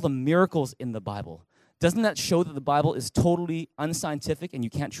 look at all the miracles in the Bible. Doesn't that show that the Bible is totally unscientific and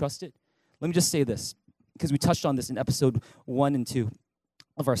you can't trust it? Let me just say this, because we touched on this in episode 1 and 2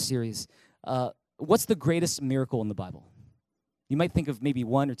 of our series. What's the greatest miracle in the Bible? You might think of maybe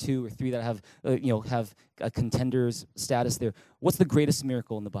 1 or 2 or 3 that have a contender's status there. What's the greatest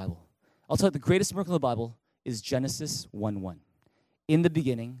miracle in the Bible? I'll tell you, the greatest miracle in the Bible is Genesis 1:1. In the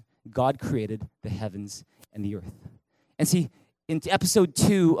beginning, God created the heavens and the earth. And see, in episode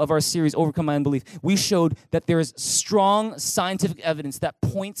 2 of our series, Overcome My Unbelief, we showed that there is strong scientific evidence that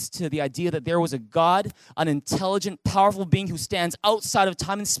points to the idea that there was a God, an intelligent, powerful being who stands outside of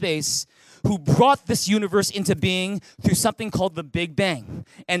time and space, who brought this universe into being through something called the Big Bang.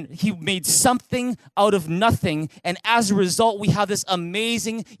 And he made something out of nothing, and as a result, we have this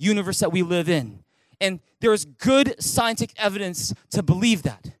amazing universe that we live in. And there is good scientific evidence to believe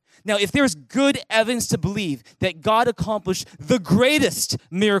that. Now, if there's good evidence to believe that God accomplished the greatest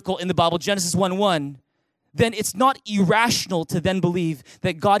miracle in the Bible, Genesis 1:1, then it's not irrational to then believe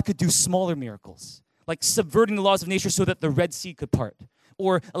that God could do smaller miracles, like subverting the laws of nature so that the Red Sea could part,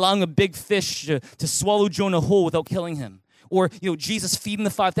 or allowing a big fish to swallow Jonah whole without killing him, or Jesus feeding the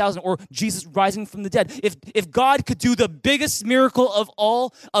 5,000, or Jesus rising from the dead. If God could do the biggest miracle of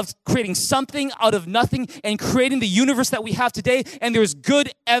all, of creating something out of nothing and creating the universe that we have today, and there's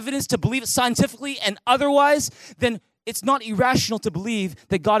good evidence to believe it scientifically and otherwise, then it's not irrational to believe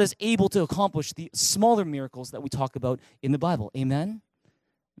that God is able to accomplish the smaller miracles that we talk about in the Bible. Amen?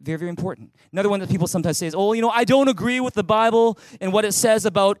 Very, very important. Another one that people sometimes say is, I don't agree with the Bible and what it says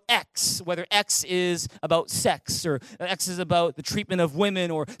about X, whether X is about sex or X is about the treatment of women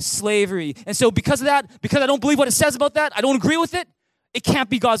or slavery. And so because of that, because I don't believe what it says about that, I don't agree with it, it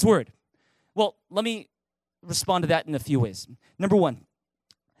can't be God's word. Well, let me respond to that in a few ways. Number one,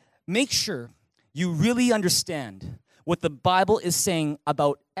 make sure you really understand what the Bible is saying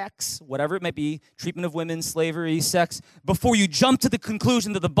about X, whatever it might be, treatment of women, slavery, sex, before you jump to the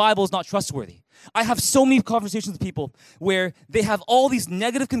conclusion that the Bible is not trustworthy. I have so many conversations with people where they have all these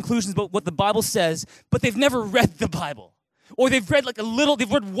negative conclusions about what the Bible says, but they've never read the Bible. Or they've read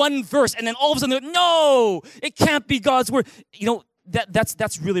they've read one verse, and then all of a sudden they're like, no, it can't be God's word.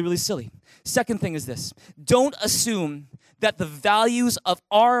 That's really, really silly. Second thing is this. Don't assume that the values of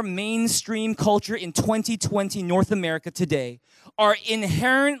our mainstream culture in 2020 North America today are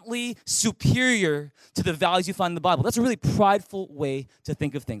inherently superior to the values you find in the Bible. That's a really prideful way to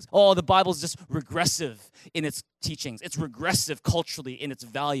think of things. Oh, the Bible's just regressive in its teachings. It's regressive culturally in its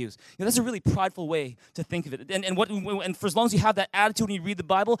values. That's a really prideful way to think of it. And for as long as you have that attitude when you read the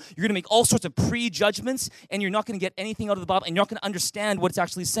Bible, you're going to make all sorts of prejudgments, and you're not going to get anything out of the Bible, and you're not going to understand what it's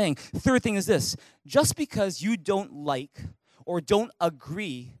actually saying. Third thing is this. Just because you don't like or don't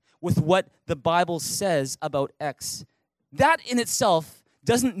agree with what the Bible says about X, that in itself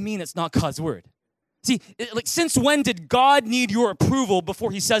doesn't mean it's not God's word. See, since when did God need your approval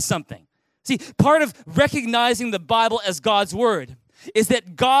before he says something? See, part of recognizing the Bible as God's word is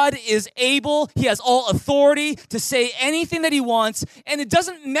that God is able, he has all authority to say anything that he wants, and it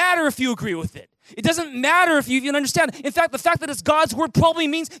doesn't matter if you agree with it. It doesn't matter if you even understand. In fact, the fact that it's God's word probably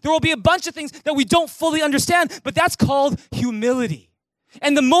means there will be a bunch of things that we don't fully understand, but that's called humility.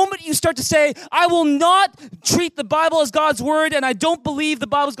 And the moment you start to say, I will not treat the Bible as God's word, and I don't believe the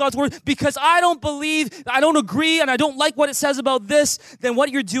Bible is God's word because I don't agree, and I don't like what it says about this, then what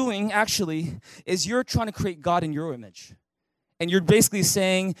you're doing actually is you're trying to create God in your image. And you're basically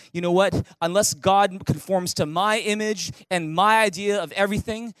saying, you know what, unless God conforms to my image and my idea of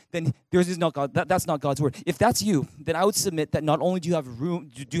everything, then there is no God. That's not God's word. If that's you, then I would submit that not only do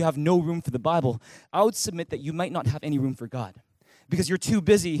you have no room for the Bible, I would submit that you might not have any room for God. Because you're too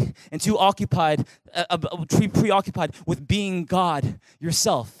busy and too preoccupied with being God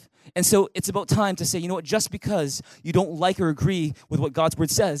yourself. And so it's about time to say, you know what, just because you don't like or agree with what God's word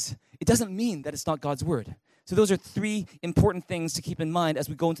says, it doesn't mean that it's not God's word. So those are 3 important things to keep in mind as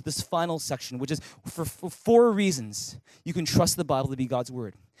we go into this final section, which is for 4 reasons you can trust the Bible to be God's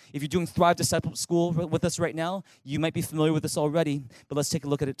word. If you're doing Thrive Disciple School with us right now, you might be familiar with this already, but let's take a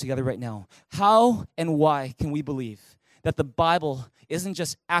look at it together right now. How and why can we believe that the Bible isn't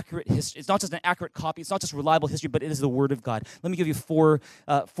just accurate history. It's not just an accurate copy. It's not just reliable history, but it is the Word of God. Let me give you four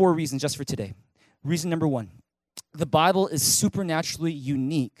reasons just for today. Reason number one, the Bible is supernaturally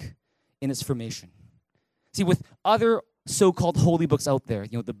unique in its formation. See, with other so-called holy books out there,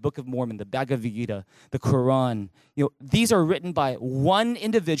 the Book of Mormon, the Bhagavad Gita, the Quran, these are written by one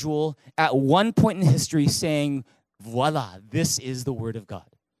individual at one point in history saying, voila, this is the Word of God.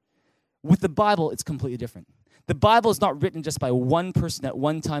 With the Bible, it's completely different. The Bible is not written just by one person at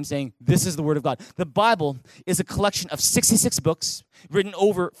one time saying, this is the Word of God. The Bible is a collection of 66 books written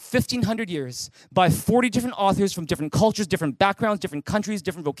over 1,500 years by 40 different authors from different cultures, different backgrounds, different countries,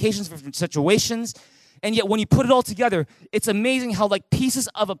 different vocations, different situations. And yet when you put it all together, it's amazing how like pieces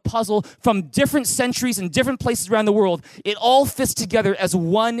of a puzzle from different centuries and different places around the world, it all fits together as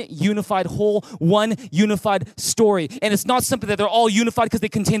one unified whole, one unified story. And it's not simply that they're all unified because they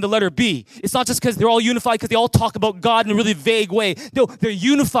contain the letter B. It's not just because they're all unified because they all talk about God in a really vague way. No, they're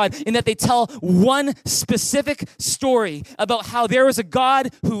unified in that they tell one specific story about how there is a God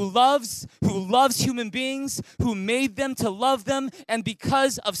who loves human beings, who made them to love them, and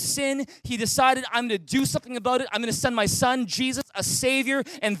because of sin, he decided, I'm going to do something about it. I'm going to send my son, Jesus, a savior,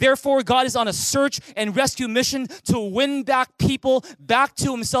 and therefore God is on a search and rescue mission to win back people back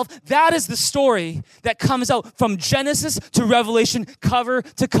to himself. That is the story that comes out from Genesis to Revelation, cover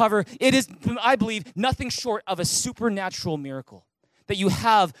to cover. It is, I believe, nothing short of a supernatural miracle that you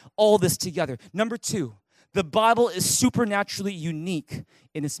have all this together. Number two, the Bible is supernaturally unique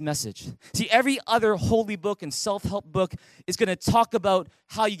in its message. See, every other holy book and self-help book is going to talk about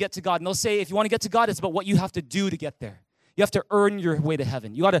how you get to God. And they'll say, if you want to get to God, it's about what you have to do to get there. You have to earn your way to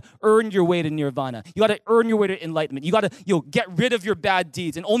heaven. You got to earn your way to nirvana. You got to earn your way to enlightenment. You got to get rid of your bad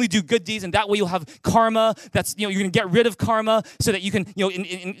deeds and only do good deeds, and that way you'll have karma. That's you're going to get rid of karma so that you can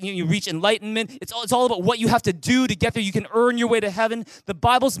you reach enlightenment. It's all about what you have to do to get there. You can earn your way to heaven. The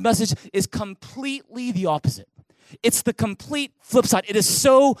Bible's message is completely the opposite. It's the complete flip side. It is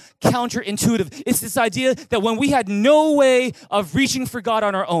so counterintuitive. It's this idea that when we had no way of reaching for God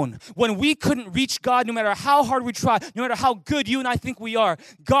on our own, when we couldn't reach God no matter how hard we try, no matter how good you and I think we are,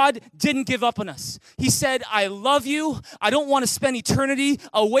 God didn't give up on us. He said, I love you. I don't want to spend eternity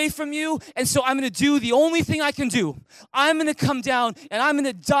away from you. And so I'm going to do the only thing I can do. I'm going to come down and I'm going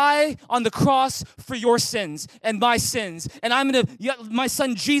to die on the cross for your sins and my sins. And my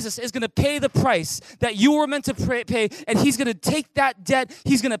son Jesus is going to pay the price that you were meant to pay, and he's going to take that debt.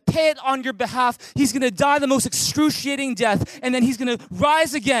 He's going to pay it on your behalf. He's going to die the most excruciating death, and then he's going to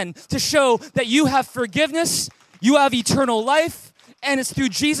rise again to show that you have forgiveness, you have eternal life, and it's through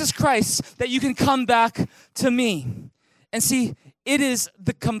Jesus Christ that you can come back to me. And see, it is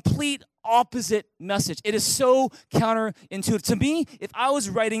the complete opposite message. It is so counterintuitive. To me, if I was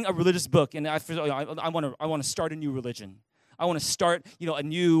writing a religious book and I want to start a new religion, I want to start a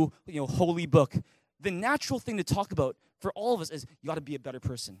new holy book, the natural thing to talk about for all of us is you got to be a better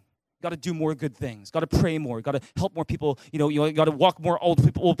person. You got to do more good things. Got to pray more. You got to help more people. You got to walk more old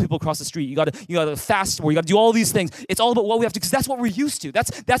people across the street. You got to fast more. You got to do all these things. It's all about what we have to, because that's what we're used to.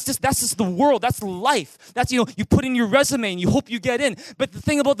 That's just the world. That's life. That's you put in your resume and you hope you get in. But the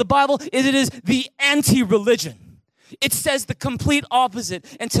thing about the Bible is it is the anti-religion. It says the complete opposite.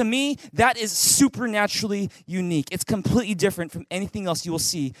 And to me, that is supernaturally unique. It's completely different from anything else you will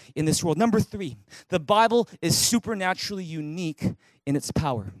see in this world. Number three, the Bible is supernaturally unique in its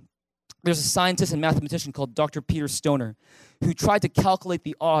power. There's a scientist and mathematician called Dr. Peter Stoner who tried to calculate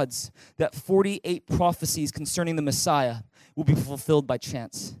the odds that 48 prophecies concerning the Messiah will be fulfilled by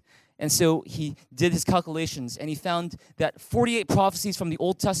chance. And so he did his calculations, and he found that 48 prophecies from the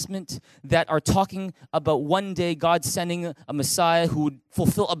Old Testament that are talking about one day God sending a Messiah who would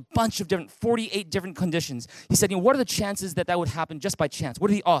fulfill a bunch of 48 different conditions. He said, what are the chances that would happen just by chance?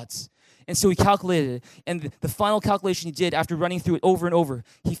 What are the odds? And so he calculated it, and the final calculation he did after running through it over and over,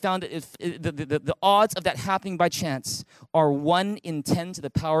 he found that the odds of that happening by chance are 1 in 10 to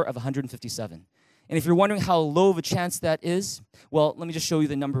the power of 157. And if you're wondering how low of a chance that is, well, let me just show you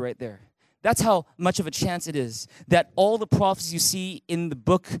the number right there. That's how much of a chance it is that all the prophecies you see in the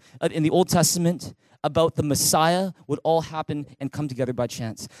book, in the Old Testament, about the Messiah would all happen and come together by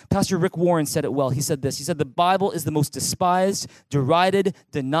chance. Pastor Rick Warren said it well. He said this. He said, the Bible is the most despised, derided,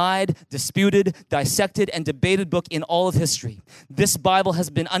 denied, disputed, dissected, and debated book in all of history. This Bible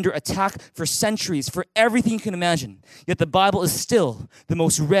has been under attack for centuries, for everything you can imagine. Yet the Bible is still the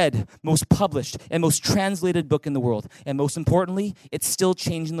most read, most published, and most translated book in the world. And most importantly, it's still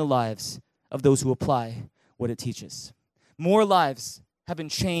changing the lives of those who apply what it teaches. More lives have been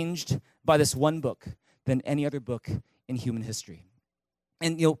changed by this one book than any other book in human history.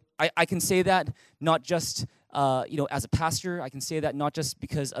 And, I can say that not just as a pastor. I can say that not just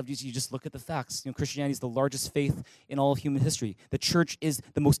because of you just look at the facts. Christianity is the largest faith in all of human history. The church is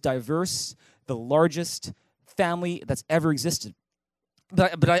the most diverse, the largest family that's ever existed.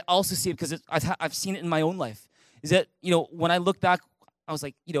 But I also see it because I've seen it in my own life. Is that, when I look back, I was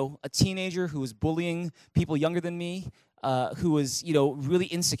like, a teenager who was bullying people younger than me, who was, really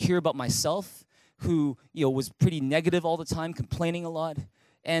insecure about myself, who, was pretty negative all the time, complaining a lot.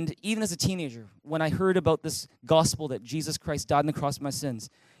 And even as a teenager, when I heard about this gospel that Jesus Christ died on the cross for my sins,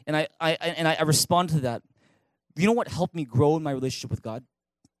 and I responded to that, you know what helped me grow in my relationship with God?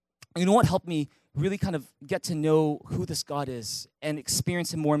 You know what helped me really kind of get to know who this God is and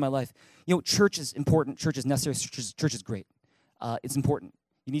experience him more in my life? Church is important. Church is necessary. Church is great. It's important.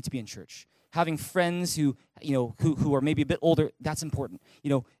 You need to be in church. Having friends who are maybe a bit older, that's important.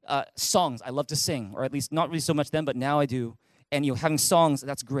 Songs, I love to sing, or at least not really so much then, but now I do. And having songs,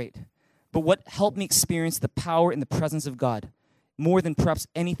 that's great. But what helped me experience the power and the presence of God more than perhaps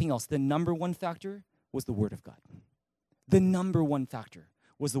anything else, the number one factor was the Word of God. The number one factor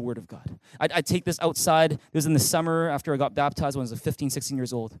was the Word of God. I'd take this outside. It was in the summer after I got baptized when I was 15, 16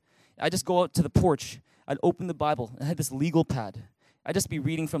 years old. I'd just go out to the porch. I'd open the Bible. I had this legal pad. I'd just be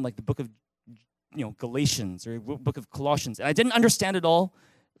reading from like the book of Galatians or book of Colossians. And I didn't understand it all,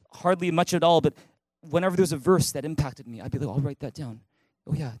 hardly much at all, but whenever there was a verse that impacted me, I'd be like, I'll write that down.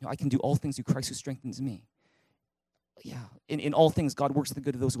 Oh yeah, I can do all things through Christ who strengthens me. Yeah, in all things, God works for the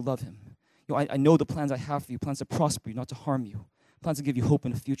good of those who love him. I know the plans I have for you, plans to prosper you, not to harm you, plans to give you hope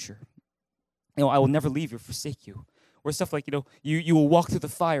in the future. I will never leave you or forsake you. Or stuff like, you will walk through the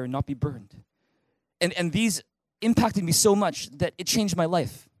fire and not be burned. And these impacted me so much that it changed my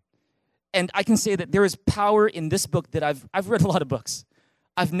life. And I can say that there is power in this book that I've read a lot of books.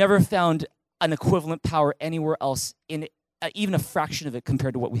 I've never found an equivalent power anywhere else in even a fraction of it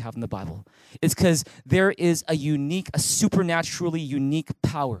compared to what we have in the Bible. It's because there is a supernaturally unique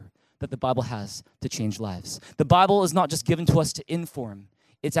power that the Bible has to change lives. The Bible is not just given to us to inform.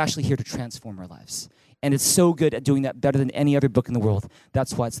 It's actually here to transform our lives. And it's so good at doing that better than any other book in the world.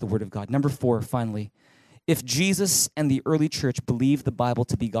 That's why it's the Word of God. Number 4, finally, if Jesus and the early church believed the Bible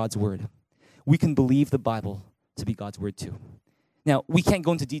to be God's Word, we can believe the Bible to be God's Word too. Now, we can't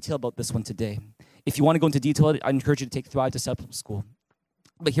go into detail about this one today. If you want to go into detail, I encourage you to take Thrive Discipleship School.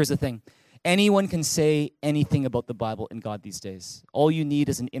 But here's the thing. Anyone can say anything about the Bible and God these days. All you need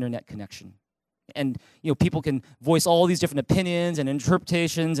is an internet connection. And, people can voice all these different opinions and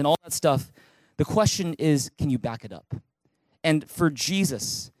interpretations and all that stuff. The question is, can you back it up? And for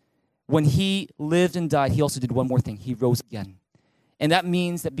Jesus, when he lived and died, he also did one more thing. He rose again. And that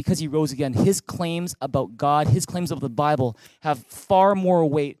means that because he rose again, his claims about God, his claims about the Bible have far more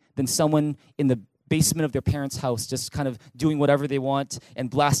weight than someone in the basement of their parents' house just kind of doing whatever they want and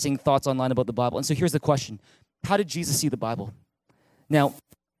blasting thoughts online about the Bible. And so here's the question. How did Jesus see the Bible? Now,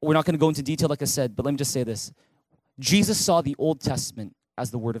 we're not going to go into detail like I said, but let me just say this. Jesus saw the Old Testament as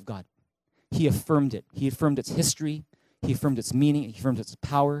the Word of God. He affirmed it. He affirmed its history. He affirmed its meaning. He affirmed its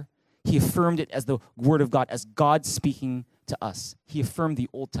power. He affirmed it as the Word of God, as God speaking to us. He affirmed the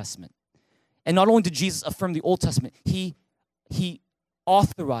Old Testament. And not only did Jesus affirm the Old Testament, he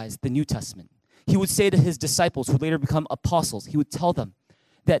authorized the New Testament. He would say to his disciples, who would later become apostles, he would tell them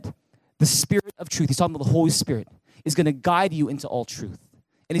that the Spirit of truth, he's talking about the Holy Spirit, is going to guide you into all truth.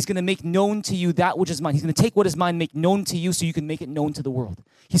 And he's going to make known to you that which is mine. He's going to take what is mine, make known to you so you can make it known to the world.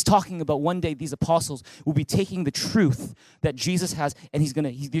 He's talking about one day these apostles will be taking the truth that Jesus has, and they're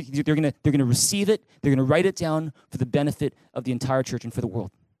going to receive it, they're going to write it down for the benefit of the entire church and for the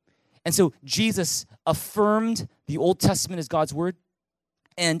world. And so Jesus affirmed the Old Testament as God's word,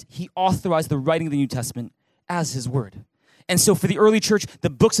 and he authorized the writing of the New Testament as his word. And so for the early church, the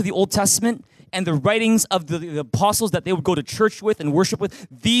books of the Old Testament and the writings of the apostles that they would go to church with and worship with,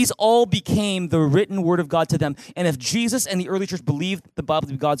 these all became the written word of God to them. And if Jesus and the early church believed the Bible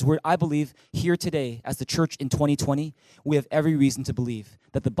to be God's word, I believe here today as the church in 2020, we have every reason to believe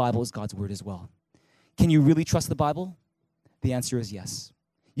that the Bible is God's word as well. Can you really trust the Bible? The answer is yes.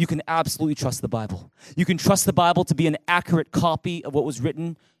 You can absolutely trust the Bible. You can trust the Bible to be an accurate copy of what was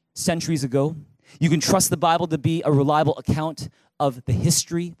written centuries ago. You can trust the Bible to be a reliable account of the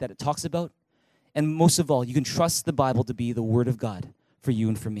history that it talks about. And most of all, you can trust the Bible to be the Word of God for you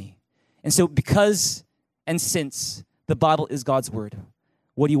and for me. And so because and since the Bible is God's Word,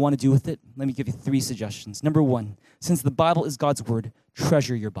 what do you want to do with it? Let me give you 3 suggestions. Number 1, since the Bible is God's Word,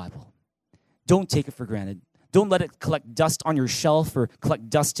 treasure your Bible. Don't take it for granted. Don't let it collect dust on your shelf or collect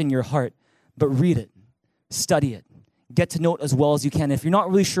dust in your heart, but read it, study it, get to know it as well as you can. If you're not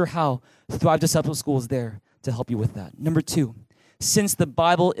really sure how, Thrive Discipleship School is there to help you with that. Number 2, Since the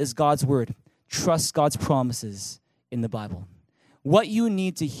Bible is God's word, trust God's promises in the Bible. What you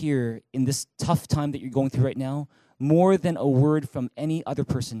need to hear in this tough time that you're going through right now, more than a word from any other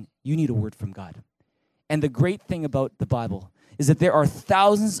person, you need a word from God. And the great thing about the Bible is that there are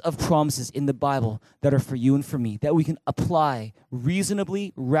thousands of promises in the Bible that are for you and for me that we can apply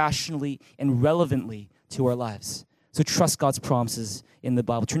reasonably, rationally, and relevantly to our lives. So trust God's promises in the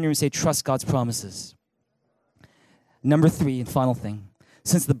Bible. Turn to your and say, trust God's promises. Number 3 and final thing.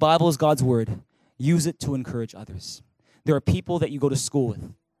 Since the Bible is God's word, use it to encourage others. There are people that you go to school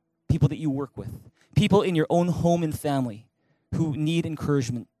with, people that you work with, people in your own home and family who need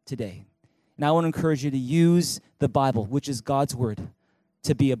encouragement today. And I want to encourage you to use the Bible, which is God's word,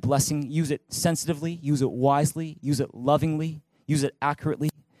 to be a blessing. Use it sensitively, use it wisely, use it lovingly, use it accurately.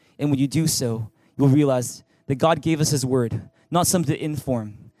 And when you do so, you'll realize that God gave us his word, not something to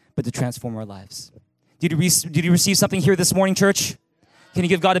inform, but to transform our lives. Did you receive something here this morning, church? Can you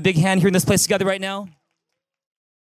give God a big hand here in this place together right now?